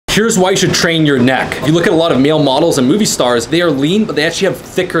Here's why you should train your neck. If you look at a lot of male models and movie stars, they are lean, but they actually have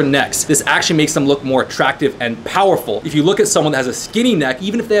thicker necks. This actually makes them look more attractive and powerful. If you look at someone that has a skinny neck,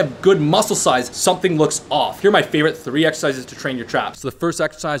 even if they have good muscle size, something looks off. Here are my favorite 3 exercises to train your traps. So the first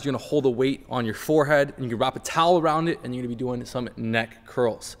exercise, you're gonna hold a weight on your forehead and you can wrap a towel around it and you're gonna be doing some neck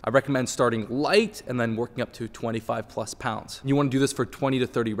curls. I recommend starting light and then working up to 25 plus pounds. You wanna do this for 20 to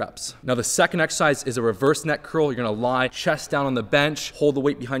 30 reps. Now the second exercise is a reverse neck curl. You're gonna lie chest down on the bench, hold the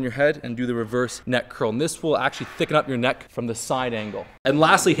weight behind your head and do the reverse neck curl. And this will actually thicken up your neck from the side angle. And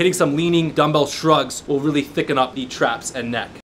lastly, hitting some leaning dumbbell shrugs will really thicken up the traps and neck.